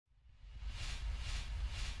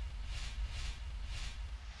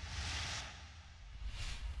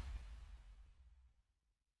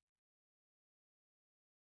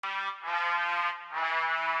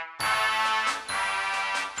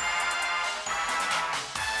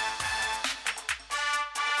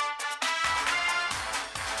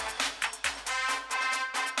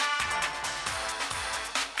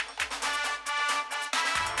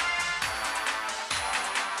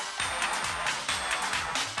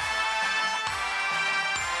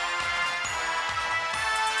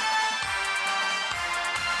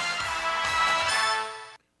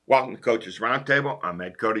Welcome to Coach's Roundtable. I'm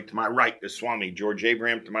Ed Codi. To my right, the Swami, George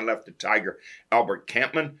Abraham. To my left, the Tiger, Albert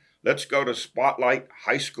Campman. Let's go to Spotlight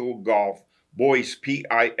High School Golf Boys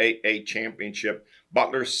PIAA Championship.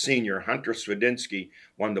 Butler Senior Hunter Swedinsky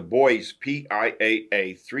won the Boys PIAA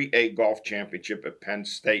 3A Golf Championship at Penn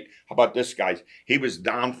State. How about this, guys? He was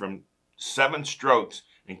down from 7 strokes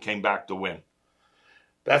and came back to win.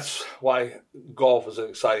 That's why golf is an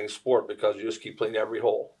exciting sport, because you just keep playing every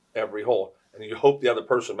hole. And you hope the other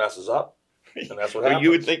person messes up, and that's what happens. You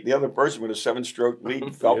would think the other person with a 7-stroke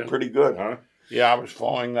lead felt pretty good, huh? Yeah, I was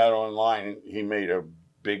following that online. He made a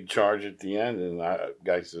big charge at the end, and the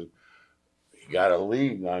guy said, he got a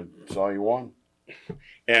lead, and I saw he won.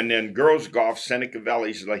 And then girls golf, Seneca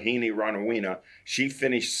Valley's Lahini Ranawina, she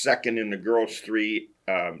finished second in the girls' PIAA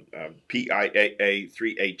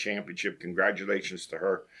 3A championship. Congratulations to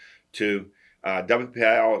her, too.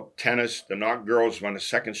 WPIAL tennis, the Knock girls won a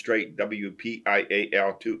second straight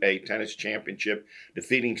WPIAL 2A tennis championship,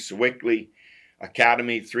 defeating Sewickley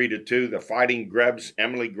Academy 3-2. The Fighting Grebs,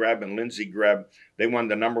 Emily Greb and Lindsay Greb, they won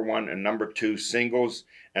the number 1 and number 2 singles,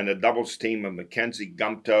 and the doubles team of Mackenzie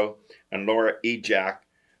Gumto and Laura Ejak,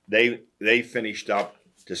 they finished up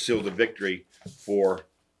to seal the victory for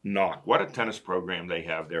Knock. What a tennis program they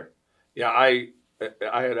have there. Yeah, I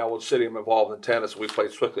had Elwood City involved in tennis. We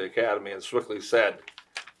played Sewickley Academy, and Sewickley said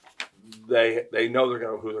they know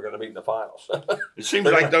who they're going to meet in the finals. It seems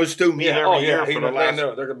like those two meet every year for the last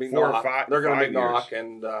they're going to be 4 or 5 They're going to be years. Knock,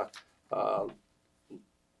 and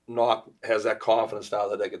Knock has that confidence now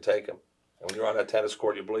that they can take him. And when you're on that tennis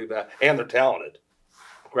court, you believe that, and they're talented.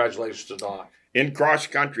 Congratulations to Knock. In cross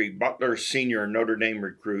country, Butler Senior Notre Dame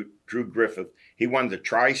recruit Drew Griffith, he won the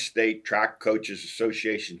Tri-State Track Coaches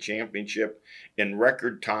Association Championship in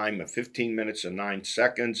record time of 15 minutes and 9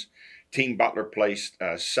 seconds. Team Butler placed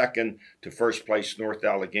second to first place North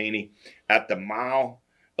Allegheny. At the Mile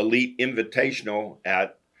Elite Invitational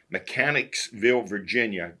at Mechanicsville,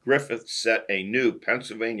 Virginia, Griffith set a new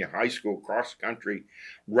Pennsylvania high school cross-country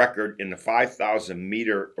record in the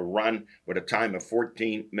 5,000-meter run with a time of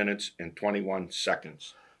 14 minutes and 21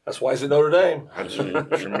 seconds. That's why he's at Notre Dame. That's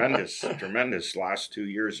tremendous last 2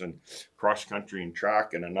 years in cross-country and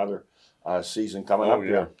track, and another season coming up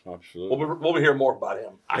here. Absolutely. We'll be hearing more about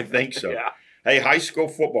him. I think so. Yeah. Hey, high school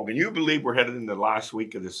football. Can you believe we're headed into the last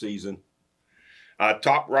week of the season?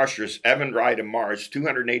 Top rushers, Evan Wright of Mars,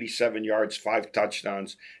 287 yards, 5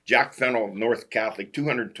 touchdowns. Jack Fennell of North Catholic,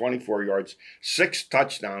 224 yards, 6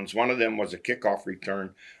 touchdowns. One of them was a kickoff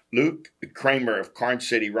return. Luke Kramer of Carn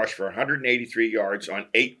City rushed for 183 yards on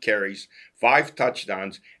 8 carries, 5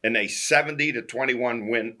 touchdowns, and a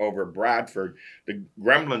 70-21 win over Bradford. The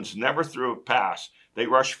Gremlins never threw a pass. They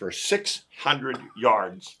rushed for 600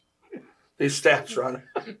 yards. These stats, Ron.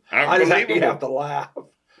 Unbelievable. You have to laugh.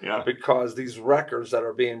 Yeah. Because these records that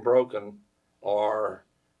are being broken are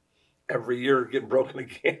every year getting broken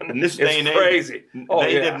again. In this day and age, crazy.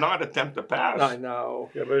 They did not attempt to pass. I know.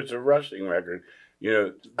 Yeah, but it's a rushing record. You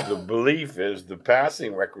know, the belief is the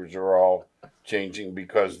passing records are all changing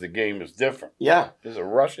because the game is different. Yeah. It's a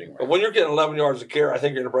rushing record. But when you're getting 11 yards a carry, I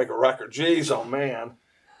think you're going to break a record. Jeez, oh, man.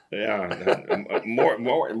 Yeah,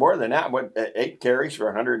 more than that. 8 carries for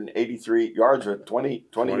 183 yards with 20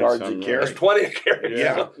 yards a carry. That's 20 a carry.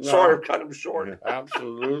 Yeah. Sorry, I'm cutting him short.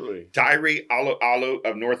 Absolutely. Tyree Alu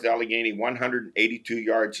of North Allegheny, 182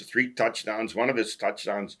 yards, 3 touchdowns. One of his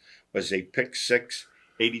touchdowns was a pick 6,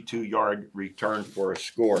 82-yard return for a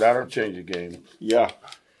score. That'll change the game. Yeah.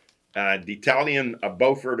 D'Italian of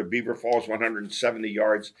Beaufort of Beaver Falls, 170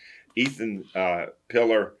 yards. Ethan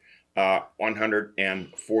Pillar,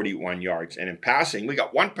 141 yards. And in passing, we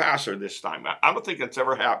got one passer this time. I don't think that's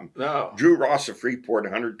ever happened. No. Drew Ross of Freeport,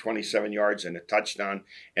 127 yards and a touchdown.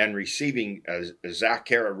 And receiving Zach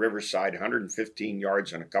Hara Riverside, 115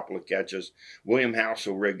 yards and a couple of catches. William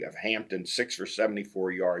Hasselrig of Hampton, 6 for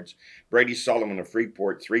 74 yards. Brady Sullivan of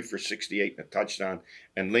Freeport, 3 for 68 and a touchdown.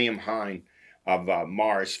 And Liam Hine of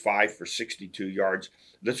Mars, 5 for 62 yards.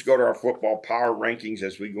 Let's go to our football power rankings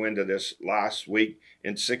as we go into this last week.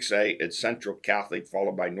 In 6A, it's Central Catholic,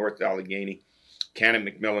 followed by North Allegheny, Cannon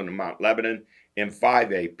McMillan, and Mount Lebanon. In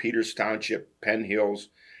 5A, Peters Township, Penn Hills,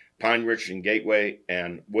 Pine Ridge and Gateway,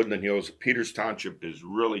 and Woodland Hills. Peters Township is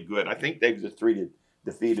really good. I think they've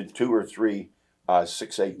defeated 2 or 3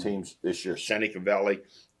 6A teams this year. Seneca Valley,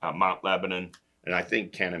 Mount Lebanon, and I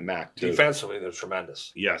think Cannon Mac, too. Defensively, they're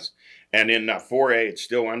tremendous. Yes. And in 4A, it's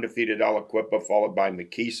still undefeated Aliquippa, followed by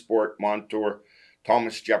McKeesport, Montour,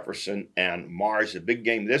 Thomas Jefferson, and Mars. The big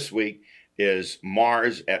game this week is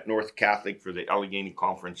Mars at North Catholic for the Allegheny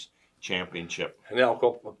Conference Championship. And they'll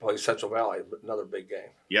go play Central Valley, another big game.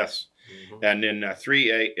 Yes. And in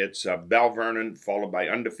 3A, it's Bell Vernon, followed by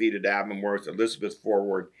undefeated Avonworth, Elizabeth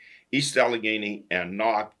Forward, East Allegheny, and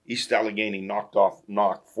Knock. East Allegheny knocked off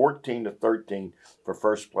Knock 14-13 for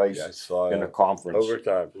first place in the conference.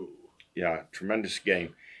 Overtime. Yeah, tremendous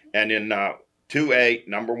game. And in 2A,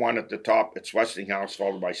 number 1 at the top, it's Westinghouse,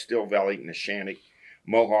 followed by Still Valley, Neshannock,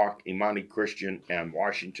 Mohawk, Imani Christian, and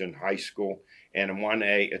Washington High School. And in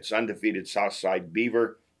 1A, it's undefeated Southside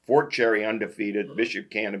Beaver, Fort Cherry undefeated, Bishop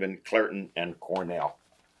Canevin, Clareton, and Cornell.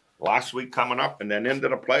 Last week coming up, and then into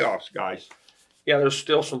the playoffs, guys. Yeah, there's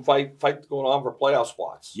still some fight going on for playoff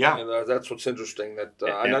spots. Yeah. And that's what's interesting.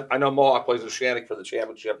 That I know Mohawk plays Neshannock for the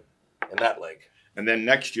championship in that league. And then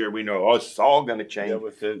next year we know it's all going to change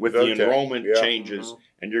with the enrollment changes,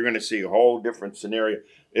 and you're going to see a whole different scenario.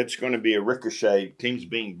 It's going to be a ricochet, teams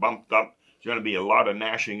being bumped up. There's going to be a lot of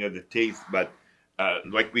gnashing of the teeth. But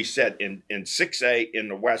like we said, in 6A in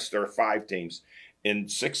the West, there are 5 teams. In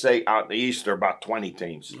 6A out in the East, there are about 20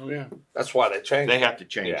 teams. Oh, yeah. That's why they changed They have to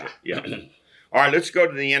change it. Yeah. All right, let's go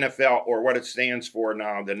to the NFL, or what it stands for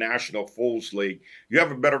now, the National Fools League. You have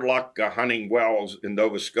a better luck hunting wells in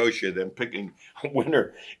Nova Scotia than picking a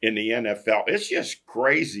winner in the NFL. It's just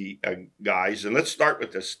crazy, guys. And let's start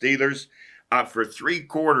with the Steelers. For 3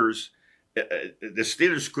 quarters, the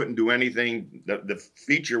Steelers couldn't do anything. The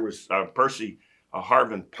feature was Percy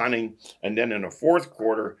Harvin punting. And then in the 4th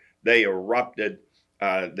quarter, they erupted.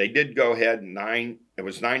 They did go ahead 9. It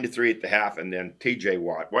was 9-3 at the half, and then T.J.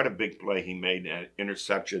 Watt. What a big play he made! An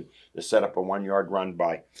interception to set up a 1-yard run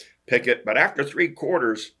by Pickett. But after 3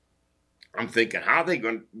 quarters, I'm thinking,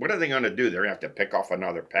 what are they going to do? They're going to have to pick off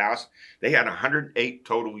another pass. They had 108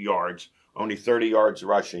 total yards, only 30 yards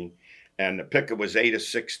rushing, and Pickett was 8 of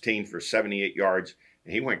 16 for 78 yards.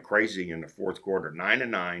 And he went crazy in the 4th quarter,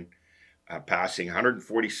 9-9. Passing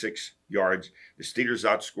 146 yards. The Steelers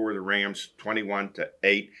outscored the Rams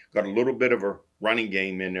 21-8. Got a little bit of a running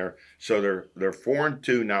game in there. So they're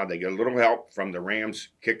 4-2 now. They get a little help from the Rams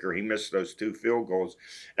kicker. He missed those 2 field goals.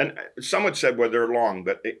 And someone said, well, they're long.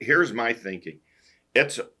 But here's my thinking.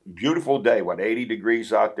 It's a beautiful day. 80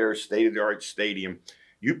 degrees out there, state-of-the-art stadium.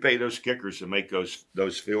 You pay those kickers to make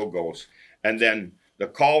those field goals. And then the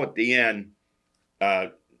call at the end,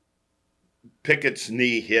 Pickett's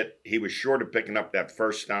knee hit. He was short of picking up that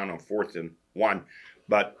first down on 4th and 1,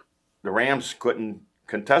 but the Rams couldn't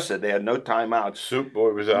contest it. They had no timeouts. Soup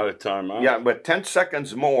Boy was out of timeout. Yeah, but 10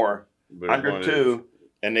 seconds more, under 2,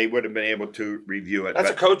 and they would have been able to review it. That's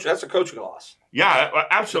a coaching loss. Yeah,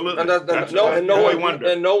 absolutely. And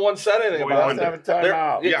no one said anything about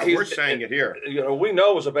it. Yeah, we're saying it here. We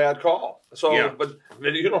know it was a bad call. So, but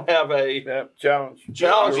you don't have a challenge. You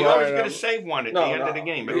always going to save one at the end of the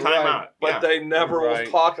game, a timeout. But they never will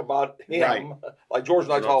talk about him. Like George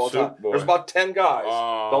and I talk all the time. There's about 10 guys.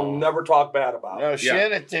 They'll never talk bad about him. No,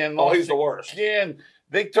 Shanahan. Oh, he's the worst.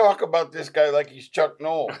 They talk about this guy like he's Chuck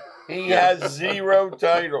Noll. He has 0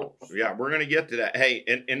 titles. Yeah, we're going to get to that. Hey,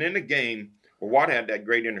 and in the game, Watt had that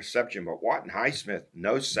great interception, but Watt and Highsmith,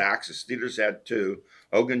 no sacks. The Steelers had 2.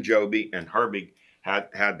 Ogunjobi and Herbig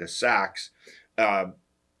had the sacks. And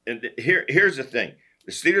here's the thing.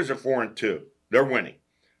 The Steelers are 4-2. They're winning.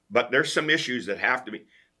 But there's some issues that have to be.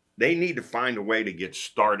 They need to find a way to get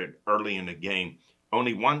started early in the game.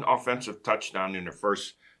 Only 1 offensive touchdown in the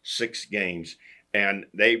first 6 games. And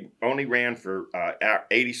they only ran for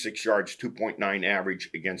 86 yards, 2.9 average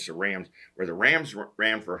against the Rams, where the Rams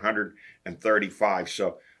ran for 135.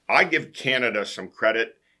 So I give Canada some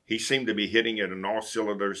credit. He seemed to be hitting it in all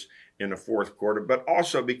cylinders in the 4th quarter, but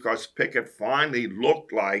also because Pickett finally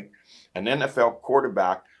looked like an NFL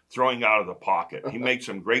quarterback throwing out of the pocket. He made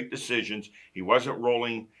some great decisions. He wasn't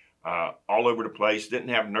rolling all over the place, didn't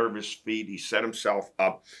have nervous feet. He set himself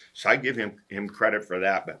up. So I give him credit for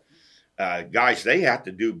that. But guys, they have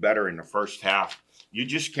to do better in the first half. You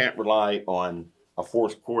just can't rely on a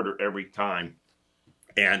 4th quarter every time.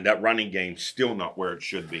 And that running game's still not where it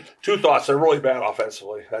should be. 2 thoughts. They're really bad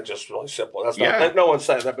offensively. That's just really simple. That's not. No one's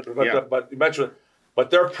saying that, but you mentioned it. But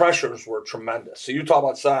their pressures were tremendous. So you talk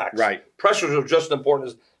about sacks. Right. Pressures are just as important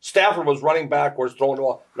as Stafford was running backwards, throwing the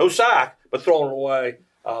ball. No sack, but throwing it away.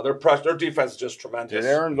 Their defense is just tremendous.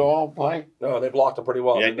 Did Aaron Donald play? No, they blocked him pretty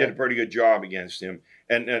well. Yeah, they did a pretty good job against him.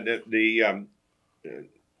 And the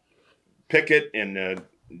Pickett and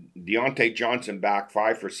Deontay Johnson back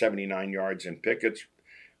 5 for 79 yards, and Pickett's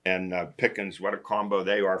and Pickens, what a combo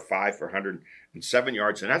they are, 5 for 107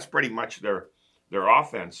 yards, and that's pretty much their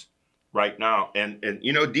offense right now. And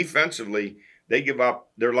defensively, they give up.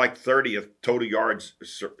 They're like 30th total yards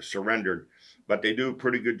surrendered. but they do a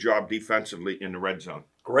pretty good job defensively in the red zone.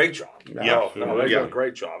 Great job. Yeah. No, they do Yeah. a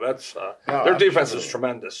great job. That's No, their defense absolutely. is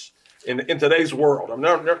tremendous in today's world. I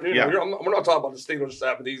mean, Yeah. we're not talking about the Steelers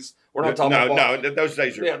 70s. We're not talking about Those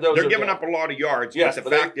days are. Yeah, those they're are giving gone. up a lot of yards, Yes, but the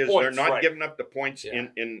but they- fact is points, they're not right. giving up the points Yeah.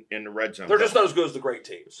 in the red zone. they're just not as good as the great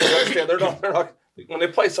teams. You understand? They're not when they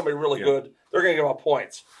play somebody really Yeah. good, they're going to give up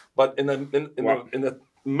points. But in Well- the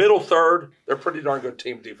middle third, they're a pretty darn good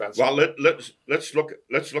team defensively. Well,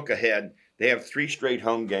 let's look ahead. They have 3 straight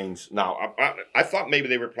home games now. I thought maybe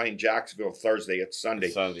they were playing Jacksonville Thursday. It's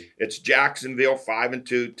Sunday. It's Jacksonville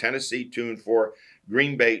 5-2, Tennessee 2-4,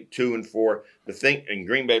 Green Bay 2-4. And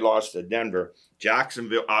Green Bay lost to Denver.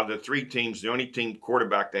 Jacksonville, out of the 3 teams, the only team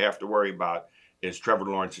quarterback they have to worry about is Trevor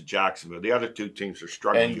Lawrence at Jacksonville. The other 2 teams are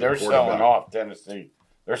struggling. And they're with quarterback. selling off Tennessee.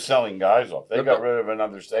 They're selling guys off. They They're got not- rid of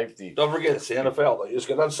another safety. Don't forget, it's the NFL. Though. You just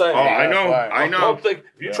get what I'm saying. Oh, I know, Yeah, I know. Don't think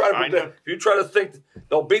if you Yeah, try to I predict, know. if you try to think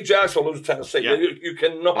they'll beat Jacksonville, lose to Tennessee. Yeah. You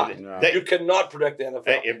cannot. No. You cannot predict the NFL.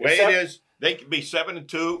 The way it is, they could be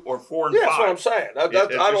 7-2 or 4-5. Yeah, that's what I'm saying. It's just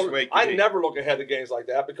the way it could I be. never look ahead of games like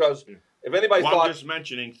that because if anybody Well, thought I'm just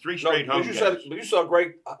mentioning 3 no, straight home you games. said you saw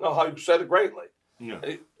great. I know how you said it greatly. Yeah.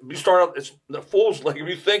 You start out, it's the Fools League. If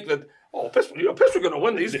you think that Pittsburgh are going to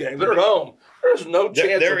win these games, they're at home. There's no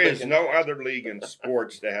chance. There of is thinking- no other league in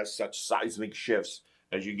sports that has such seismic shifts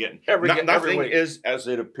as you get. Every Nothing week. is as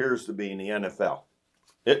it appears to be in the NFL.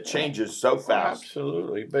 It changes so fast.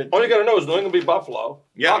 Absolutely. But All you got to know is New England beat Buffalo.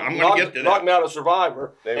 Yeah, I'm gonna get to that. Knock them out of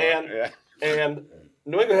Survivor. they and were, yeah. and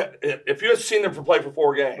New England, if you had seen them play for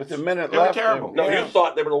 4 games, With a minute They were left. terrible. no, yeah. you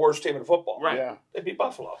thought they were the worst team in football. Right. Yeah. They beat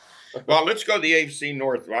Buffalo. Well, let's go to the AFC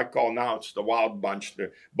North. I call now it's the Wild Bunch.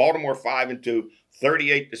 The Baltimore 5-2,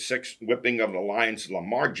 38-6 whipping of the Lions.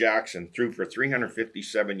 Lamar Jackson threw for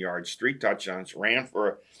 357 yards, 3 touchdowns, ran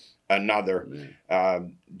for another.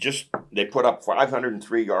 They put up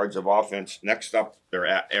 503 yards of offense. Next up, they're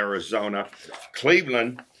at Arizona.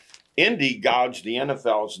 Cleveland. Indy gouged the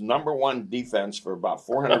NFL's #1 defense for about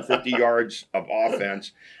 450 yards of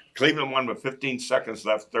offense. Cleveland won with 15 seconds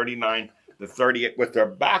left, 39-38, with their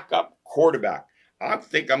backup quarterback. I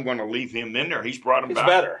think I'm going to leave him in there. He's brought him He's back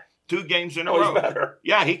better. 2 games in a Oh, row. he's better.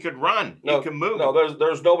 Yeah, he could run. No, He can move. No,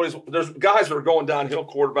 there's guys that are going downhill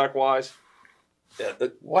quarterback wise. Yeah,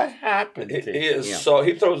 What happened he to is him? so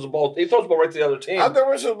he throws the ball right to the other team. There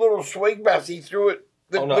was a little swing pass. He threw it.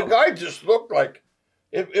 The, Oh, no. the guy just looked like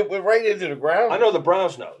it went right into the ground. I know the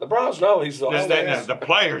Browns know. The Browns know he's the The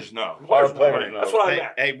players know. Our players know. That's what I Hey,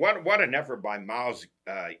 meant. hey, what an effort by Myles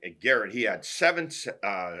Garrett. He had 7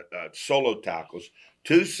 solo tackles,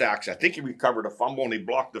 2 sacks. I think he recovered a fumble and he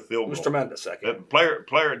blocked the It field was goal. tremendous. That The game. defensive He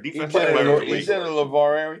player of the he league. sent a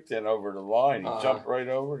LeVar Arrington over the line. He Uh-huh. jumped right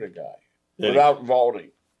over the guy Did he? without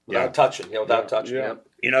vaulting. Without touching. Without touching. Yeah. Yeah.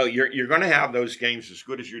 You know, you're going to have those games as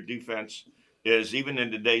good as your defense is. Even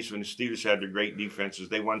in the days when the Steelers had their great defenses,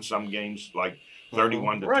 they won some games like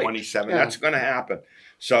 31-27. Right. Yeah. That's going to happen.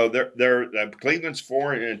 So Cleveland's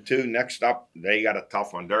 4-2. Next up, they got a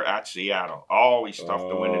tough one. They're at Seattle. Always tough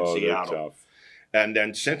to win in Oh, they're Seattle. tough. And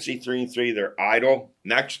then Cincy 3-3, they're idle.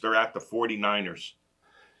 Next, they're at the 49ers.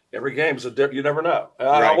 Every game is you never know. I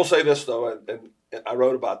Right. will say this though, and I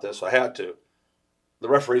wrote about this. I had to. The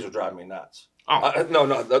referees are driving me nuts. Oh.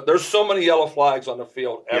 No. There's so many yellow flags on the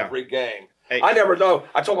field Yeah. every game. Hey. I never know.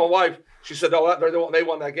 I told my wife. She said, "No, they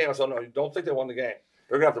won that game." I said, "No, you don't think they won the game.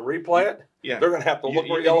 They're gonna have to replay it. Yeah. They're gonna have to look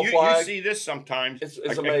for a You- yellow you flag." see this sometimes. It's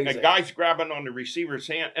A amazing. guy's grabbing on the receiver's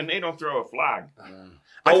hand, and they don't throw a flag.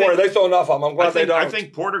 Don't worry, they throw enough of them. I'm glad they don't. I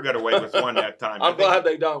think Porter got away with one that time. I'm glad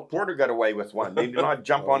they don't. Porter got away with one. They did not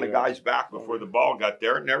jump on the guy's back before the ball got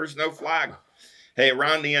there, and there was no flag. Hey,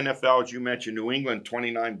 around the NFL, as you mentioned, New England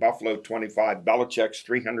 29, Buffalo 25, Belichick's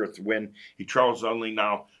 300th win. He trails only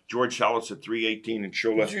now George Ellis at 318 and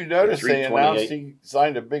Shula Did you notice at they announced 328. he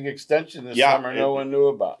signed a big extension this Yeah, summer no one knew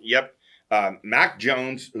about? Yep. Mac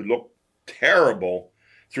Jones, who looked terrible,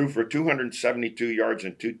 threw for 272 yards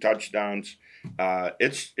and 2 touchdowns.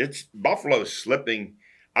 It's Buffalo's slipping.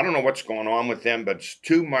 I don't know what's going on with them, but it's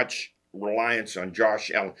too much reliance on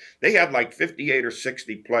Josh Allen. They had like 58 or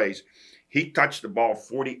 60 plays. He touched the ball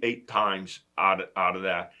 48 times out of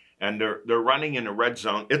that, and they're running in the red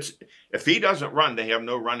zone. If he doesn't run, they have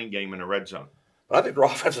no running game in the red zone. But I think their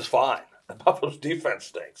offense is fine. Buffalo's defense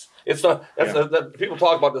stinks. It's not. That people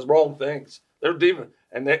talk about this wrong things. They're defense,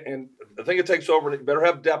 and I think it takes over. They better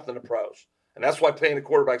have depth in the pros, and that's why paying the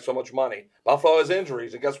quarterback so much money. Buffalo has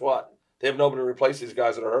injuries, and guess what? They have nobody to replace these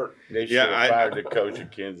guys that are hurt. They should have fired the coach of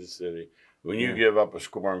Kansas City. When you give up a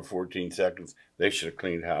score in 14 seconds, they should have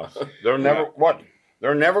cleaned house. They're never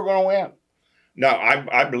They're never going to win. No,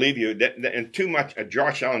 I believe you. And too much.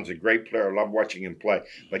 Josh Allen's a great player. I love watching him play.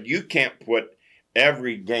 But you can't put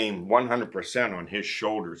every game 100% on his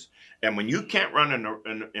shoulders. And when you can't run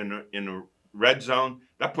in a red zone,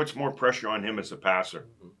 that puts more pressure on him as a passer.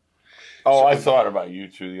 Oh, I thought about you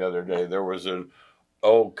two the other day. There was an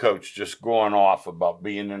old coach just going off about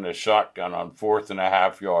being in a shotgun on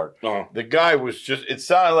 4.5 yards. Uh-huh. The guy was just, it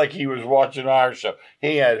sounded like he was watching our show.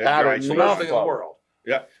 He had Right. enough in the of it. world.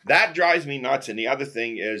 Yeah, that drives me nuts. And the other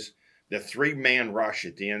thing is the 3-man rush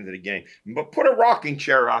at the end of the game. But put a rocking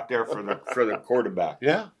chair out there for the quarterback.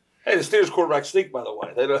 Yeah. Hey, the Steelers quarterback sneak, by the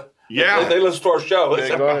way. Yeah. They listen to our show. They They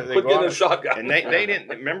said, got it, quit getting a shotgun. And they didn't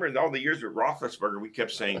remember all the years with Roethlisberger. We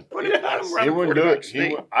kept saying, put it Yes. run He a wouldn't do quarterback it.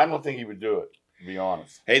 sneak. I don't think he would do it, to be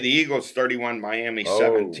honest. Hey, the Eagles 31, Miami Oh.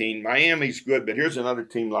 17. Miami's good, but here's another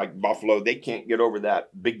team like Buffalo. They can't get over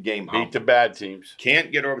that big game hump. Beat the bad teams.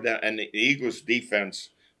 Can't get over that. And the Eagles defense,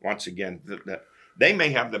 once again, they may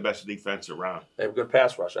have the best defense around. They have a good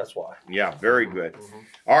pass rush. That's why. Yeah, very good.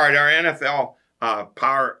 All right, our NFL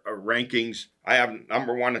power rankings. I have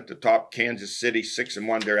number 1 at the top, Kansas City,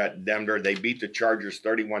 6-1. They're at Denver. They beat the Chargers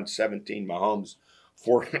 31-17. Mahomes,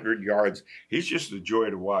 400 yards. He's just a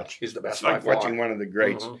joy to watch. He's the best It's like by far. watching one of the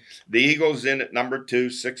greats. Mhm. The Eagles in at number 2,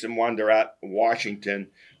 6-1. They're at Washington.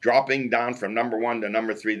 Dropping down from number 1 to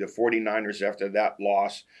number 3, the 49ers after that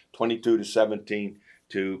loss, 22-17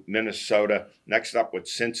 to Minnesota. Next up with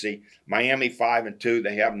Cincy. Miami 5-2.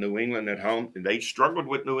 They have New England at home. They struggled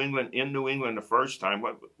with New England in New England the first time.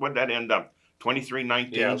 What'd that end up? 23-19?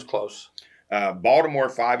 Yeah, it was close. Baltimore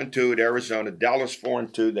 5-2 at Arizona. Dallas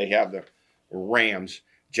 4-2. They have the Rams.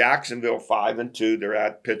 Jacksonville 5-2. They're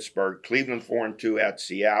at Pittsburgh. Cleveland 4-2 at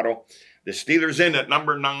Seattle. The Steelers in at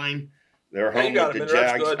number 9. They're home with the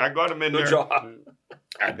Jags. I got them in Good there. job.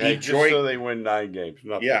 Hey, just Detroit. so they win 9 games.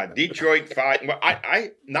 Nothing. Yeah, Detroit 5. Well,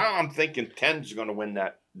 now I'm thinking 10's going to win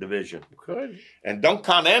that division. Good. And don't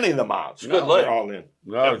count any of them out. It's a good league. They're all in.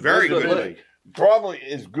 No, A very good good league. league. Probably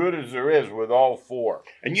as good as there is with all 4.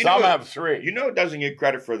 And you Some know, have 3. You know, it doesn't get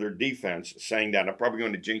credit for their defense. Saying that, I'm probably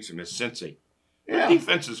going to jinx them as Cincy. Yeah. Their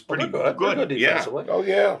defense is pretty They're good. They're good Yeah. defensively. Oh,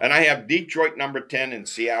 yeah. And I have Detroit number 10 and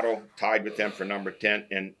Seattle tied with them for number 10.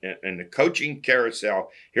 And the coaching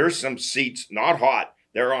carousel, here's some seats, not hot.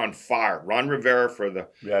 They're on fire. Ron Rivera for the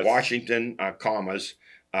Yes. Washington Commas.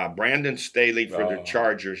 Brandon Staley for the Oh.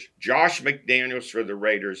 Chargers. Josh McDaniels for the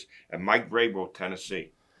Raiders. And Mike Vrabel,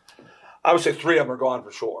 Tennessee. I would say 3 of them are gone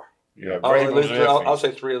for sure. Yeah, I'll Vrabel's iffy.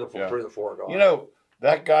 say 3 of the 4, Yeah. 3 of the 4 are gone. You know,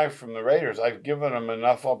 that guy from the Raiders, I've given him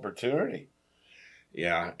enough opportunity.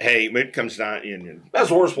 Yeah. Hey, it comes down in. That's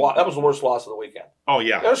the worst. That was the worst loss of the weekend. Oh,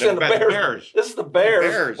 yeah. Understand the Bears. Bears. This is the Bears,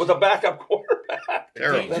 Bears. with a backup quarterback.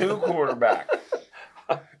 Terrible. D2 quarterback.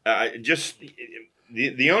 Just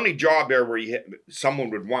the only job there where someone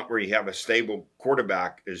would want where you have a stable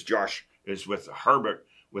quarterback is with Herbert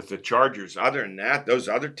with the Chargers. Other than that, those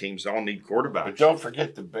other teams all need quarterbacks. But don't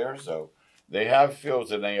forget the Bears, though. They have Fields,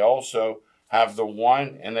 and they also have the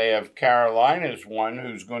one, and they have Carolina's one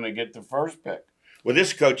who's going to get the first pick. Well,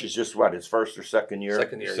 this coach is just his first or second year.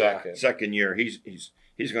 Second year. Second. Second year.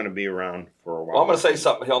 He's going to be around for a while. Well, I'm going to say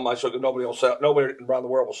something here on my show that nobody around the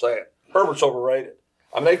world will say it. Herbert's overrated.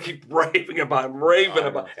 I mean, they keep raving about him,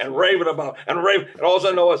 and all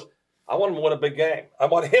I know is I want him to win a big game. I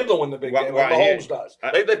want him to win the big game like Mahomes does.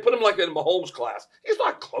 They put him like in Mahomes' class. He's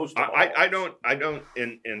not close to Mahomes. I don't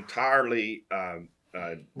entirely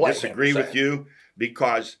Blame disagree him, with say. you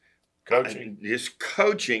because Coaching. his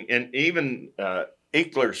coaching, and even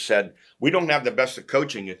Eckler said we don't have the best of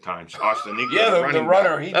coaching at times. Austin Eckler, Yeah, the running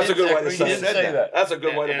runner. back. He That's did a good way to he say did it. say that. That's a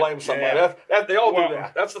good way to blame somebody. yeah. They all Well, do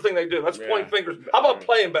that. That's the thing they do. Let's yeah. point fingers. How about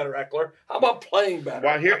playing better, Eckler? How about playing better?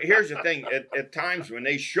 Well, here's the thing. At times when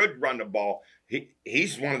they should run the ball,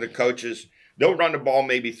 he's one of the coaches. They'll run the ball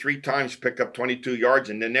maybe 3 times, pick up 22 yards,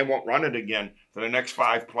 and then they won't run it again for the next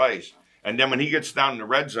 5 plays. And then when he gets down in the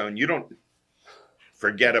red zone, you don't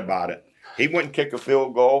forget about it. He wouldn't kick a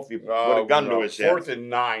field goal if you put a gun to his head. 4th and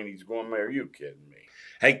 9, he's going there. Are you kidding me?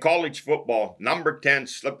 Hey, college football, number 10,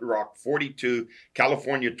 Slippery Rock, 42,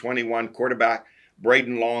 California 21, quarterback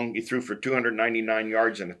Braden Long. He threw for 299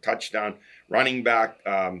 yards and a touchdown. Running back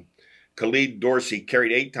Khalid Dorsey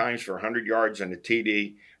carried 8 times for 100 yards and a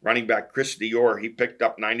TD. Running back Chris Dior, he picked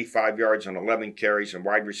up 95 yards on 11 carries. And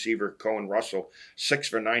wide receiver Cohen Russell, 6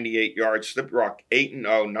 for 98 yards. Slippery Rock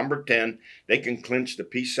 8-0, number 10. They can clinch the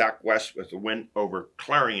PSAC West with a win over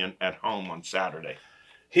Clarion at home on Saturday.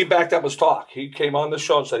 He backed up his talk. He came on the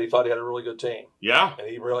show and said he thought he had a really good team. Yeah. And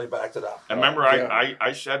he really backed it up. I remember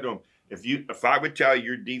I said to him, If I would tell you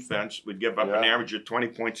your defense would give up an Yeah. average of 20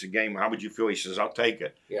 points a game, how would you feel? He says, I'll take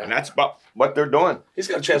it. Yeah. And that's about what they're doing. He's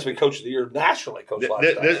got a chance to be coach of the year nationally. Coach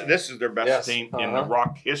This is their best Yes. team in the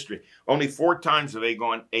Rock history. Only 4 times have they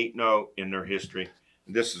gone 8-0 in their history.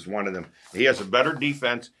 This is one of them. He has a better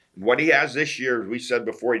defense. What he has this year, as we said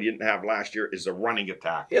before, he didn't have last year, is a running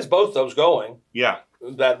attack. He has both those going. Yeah.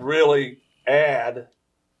 That really add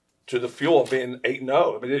to the fuel of being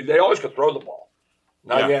 8-0. I mean, they always could throw the ball.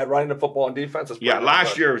 Now Yeah. you add running the football and defense. Yeah,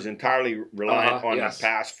 last year was entirely reliant on yes. the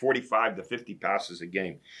pass, 45 to 50 passes a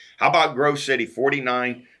game. How about Grove City,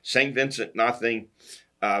 49, St. Vincent, nothing.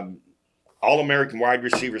 All-American wide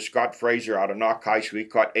receiver Scott Fraser out of Knock High School. He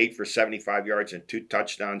caught 8 for 75 yards and 2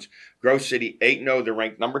 touchdowns. Grove City, 8-0. They're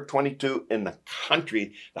ranked number 22 in the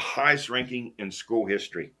country, the highest ranking in school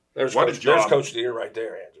history. There's What a Coach, job. there's Coach of the Year right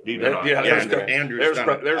there, Andrew. Do you know? Yeah, there's Coach. Andrew's done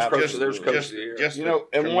it. There's Coach. Just- There's Coach just- of the Year. just- You know,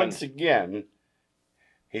 and tremendous. once again,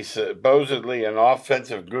 he's supposedly an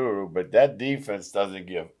offensive guru, but that defense doesn't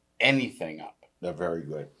give anything up. They're very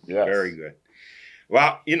good. Yes. Very good.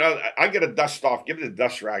 Well, you know, I got to dust off, give it a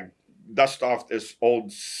dust rag, dust off this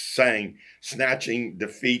old saying, snatching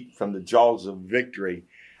defeat from the jaws of victory.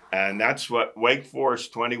 And that's what Wake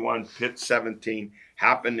Forest 21, Pitt 17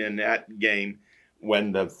 happened in that game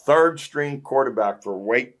when the third string quarterback for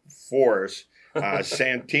Wake Forest,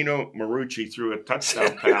 Santino Marucci, threw a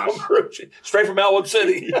touchdown pass Straight from Elwood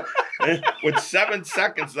City. with 7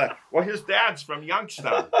 seconds left. Well, his dad's from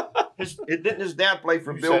Youngstown. Didn't his dad play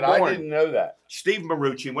for You Bill said, I Bourne? didn't know that. Steve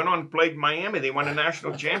Marucci went on and played in Miami. They won a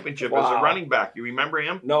national championship as a Wow. running back. You remember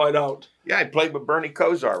him? No, I don't. Yeah, he played with Bernie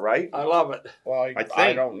Kosar, right? I love it. Well, I I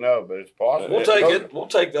think- don't know, but it's possible. We'll take it. We'll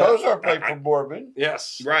take that. Kosar played for Bourbon.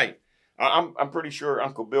 Yes. Right. I'm pretty sure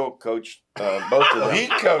Uncle Bill coached both of them. He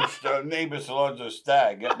coached Nabus Alonzo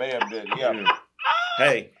Stagg. It may have been him.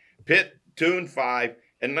 Hey, Pitt 2-5,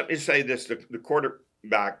 and let me say this: the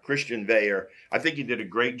quarterback Christian Veyer, I think he did a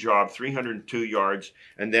great job, 302 yards,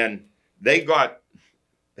 and then they got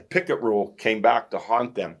the picket rule came back to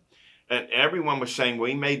haunt them. And everyone was saying, well,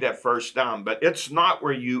 he made that first down. But it's not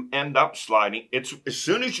where you end up sliding. It's as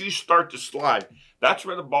soon as you start to slide, that's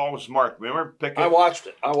where the ball was marked. Remember Pickett? I watched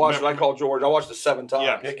it. I called George. I watched it 7 times.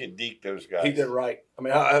 Yeah. Pickett deked those guys. He did right. I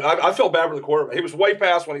mean, I feel bad for the quarterback. He was way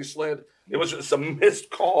past when he slid. It was just a missed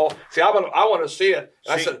call. See, I want to see it.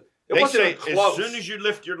 And I See, said, it they wasn't say even close. as soon as you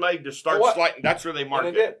lift your leg to start What? sliding, that's where they And marked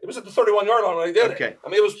he it. did. It was at the 31-yard line when he did Okay. it. I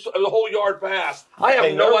mean, it was a whole yard pass. I have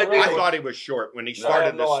Hey, no they're idea. I thought he was short when he I started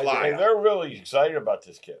have no to idea. slide. Hey, they're really excited about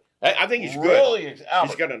this kid. I think he's good. Really,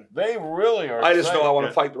 He's gonna. they really are. I just know I want to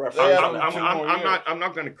Yeah. fight the They referee. have I'm, him I'm, 2 I'm, more I'm years. not. I'm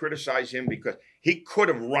not going to criticize him because he could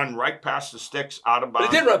have run right past the sticks out of But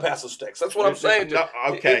bounds. he did run past the sticks. That's what I'm saying. No,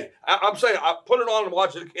 okay. I'm saying I put it on and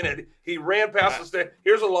watch it again. He ran past the stick.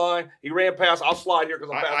 Here's a line. He ran past. I'll slide here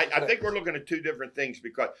because I'm past the I stick. think we're looking at two different things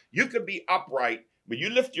because you could be upright, but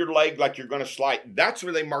you lift your leg like you're going to slide. That's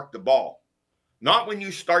where they mark the ball. Not when you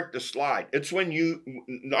start to slide. It's when you,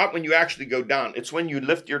 not when you actually go down. It's when you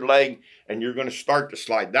lift your leg and you're going to start to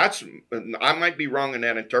slide. That's, I might be wrong in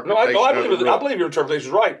that No, interpretation. I of the rule. believe your interpretation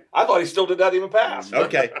is right. I thought he still did that even pass.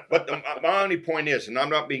 Okay, but my only point is, and I'm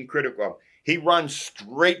not being critical of, he runs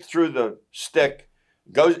straight through the stick.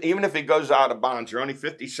 Goes even if he goes out of bounds. There are only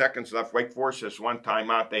 50 seconds left. Wake Forest has 1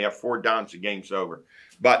 timeout. They have 4 downs. The game's over.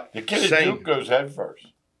 But The kid at saying, Duke goes head first.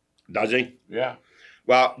 does he? Yeah.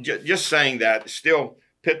 Well, just saying that. Still,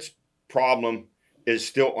 Pitt's problem is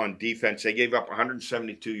still on defense. They gave up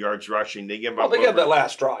 172 yards rushing. They give Well, up. they over, gave that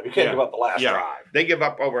last drive. You can't Yeah. give up the last Yeah. drive. They give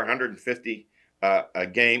up over 150 a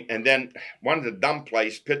game. And then one of the dumb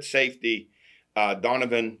plays, Pitt safety,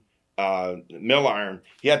 Donovan Milliron,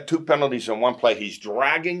 he had 2 penalties on one play. He's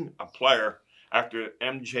dragging a player after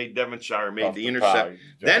MJ Devonshire made Off the the intercept. pie.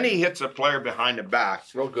 Then he hits a player behind the back.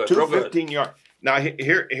 Real good. Two Real good. 15-yard. Now,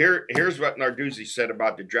 here's what Narduzzi said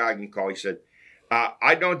about the dragging call. He said,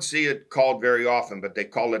 I don't see it called very often, but they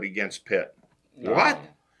call it against Pitt. No. What?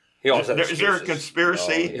 He always has Is there a excuses.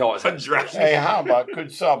 conspiracy? No, he always has Dragging- Hey, how about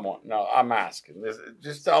could someone? No, I'm asking.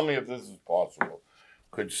 Just tell me if this is possible.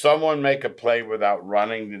 Could someone make a play without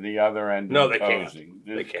running to the other end? No, and they can't. posing?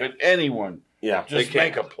 They can't. Could anyone Yeah, just They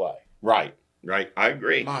make can't. a play? right. I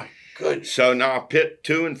agree. My goodness. So now Pitt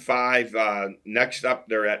 2-5. Next up,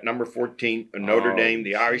 they're at number 14, Notre Oh, Dame.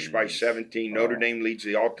 The Irish by geez. 17. Notre Dame leads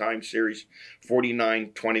the all-time series,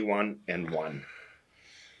 49-21-1.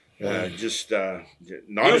 Not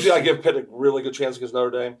Usually, I give Pitt a really good chance against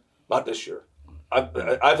Notre Dame. Not this year.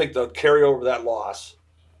 I think the carryover of that loss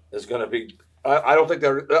is going to be. I don't think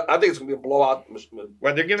they're. I think it's going to be a blowout.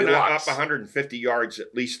 Well, they're giving up Deluxe. 150 yards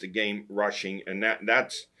at least a game rushing, and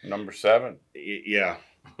that's Number 7. yeah.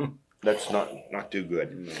 That's not too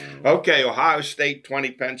good. Okay, Ohio State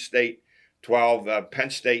 20, Penn State 12. Penn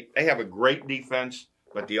State, they have a great defense,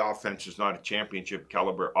 but the offense is not a championship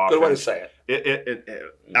caliber offense. Good way to say it.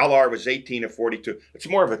 LR was 18 of 42. It's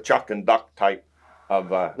more of a chuck and duck type of.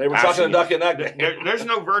 They were chucking and ducking that game. There's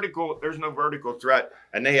no vertical threat,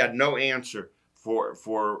 and they had no answer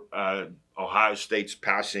for Ohio State's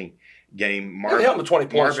passing game. They held them to 20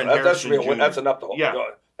 points. That should be a win. That's enough to hold. Yeah.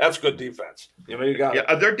 That's good defense. You know, you got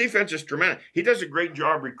it. Their defense is tremendous. He does a great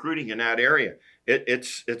job recruiting in that area.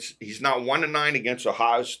 He's now 1-9 against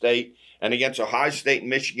Ohio State, and against Ohio State and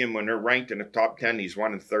Michigan when they're ranked in the top 10, he's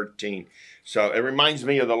 1-13. So it reminds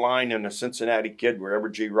me of the line in the Cincinnati Kid where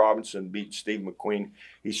Edward G. Robinson beat Steve McQueen.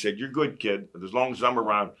 He said, "You're good, kid, but as long as I'm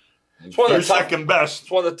around, you're second best."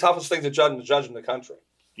 It's one of the toughest things to judge in the country.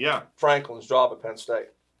 Yeah, Franklin's job at Penn State.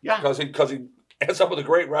 Yeah, because he ends up with a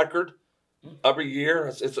great record every year.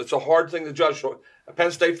 It's a hard thing to judge.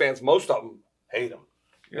 Penn State fans, most of them hate him.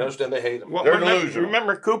 You understand? They hate him. Well, They're delusional.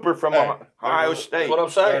 Remember Cooper from Ohio State. That's what I'm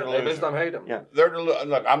saying. They based on hate him. Yeah,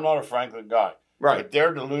 Look, I'm not a Franklin guy. Right. But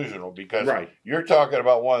they're delusional because Right. you're talking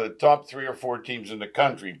about one of the top 3 or 4 teams in the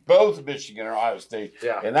country, both Michigan and Ohio State.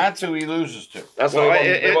 Yeah. And that's who he loses to. That's why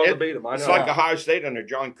they want to beat him. I know. It's like Ohio State under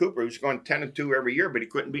John Cooper, who's going 10-2 every year, but he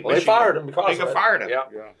couldn't beat Well, they Michigan. fired him because they of it. fired him.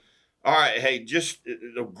 Yeah. All right, hey, just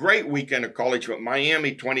a great weekend of college with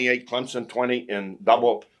Miami 28, Clemson 20 in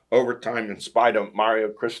double overtime in spite of Mario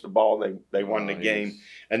Cristobal. They won the game.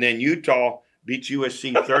 And then Utah beats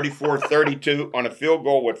USC 34-32 on a field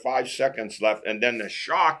goal with 5 seconds left. And then the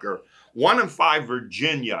shocker, 1-5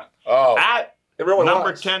 Virginia at It really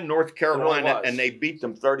number was. 10 North Carolina, was. and they beat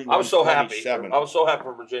them 31-27. I was so happy. I was so happy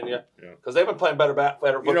for Virginia because they've been playing better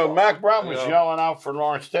football. You know, Mac Brown was yelling out for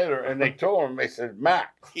Lawrence Taylor, and they told him, they said,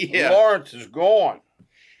 Mac, Yeah. Lawrence is gone.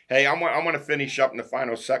 Hey, I want to finish up in the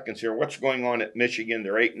final seconds here. What's going on at Michigan?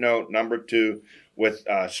 They're 8-0, number 2, with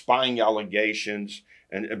spying allegations.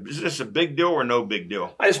 And is this a big deal or no big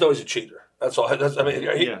deal? I just know he's a cheater. That's all. I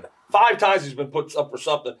mean, 5 times he's been put up for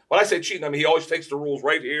something. When I say cheating, I mean he always takes the rules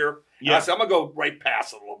right here. Yeah, I say, I'm gonna go right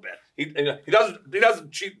past it a little bit. He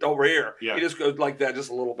doesn't cheat over here. Yeah. He just goes like that, just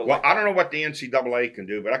a little bit. Well, I don't know what the NCAA can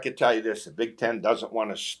do, but I can tell you this: the Big Ten doesn't want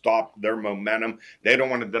to stop their momentum. They don't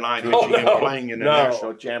want to deny Michigan playing in the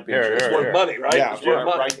national championship. It's worth money, right? Yeah, it's worth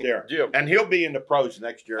money. Right there. Yeah. And he'll be in the pros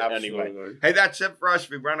next year anyway. Hey, that's it for us.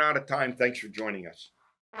 We've run out of time. Thanks for joining us.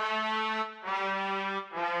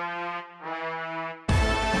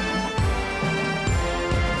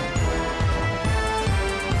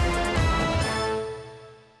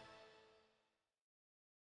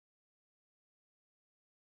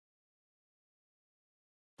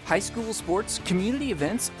 High school sports, community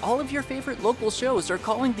events, all of your favorite local shows are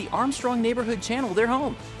calling the Armstrong Neighborhood Channel their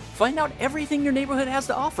home. Find out everything your neighborhood has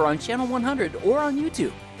to offer on Channel 100 or on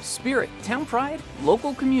YouTube. Spirit, town pride,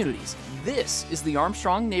 local communities. This is the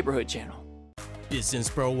Armstrong Neighborhood Channel. Business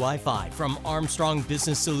Pro Wi-Fi from Armstrong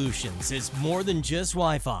Business Solutions is more than just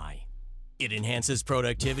Wi-Fi. It enhances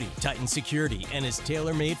productivity, tightens security, and is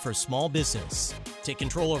tailor-made for small business. Take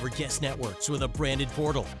control over guest networks with a branded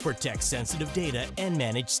portal, protect sensitive data, and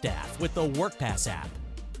manage staff with the WorkPass app.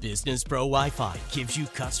 Business Pro Wi-Fi gives you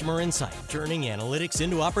customer insight, turning analytics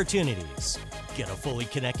into opportunities. Get a fully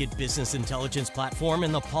connected business intelligence platform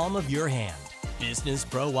in the palm of your hand. Business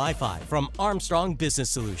Pro Wi-Fi from Armstrong Business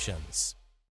Solutions.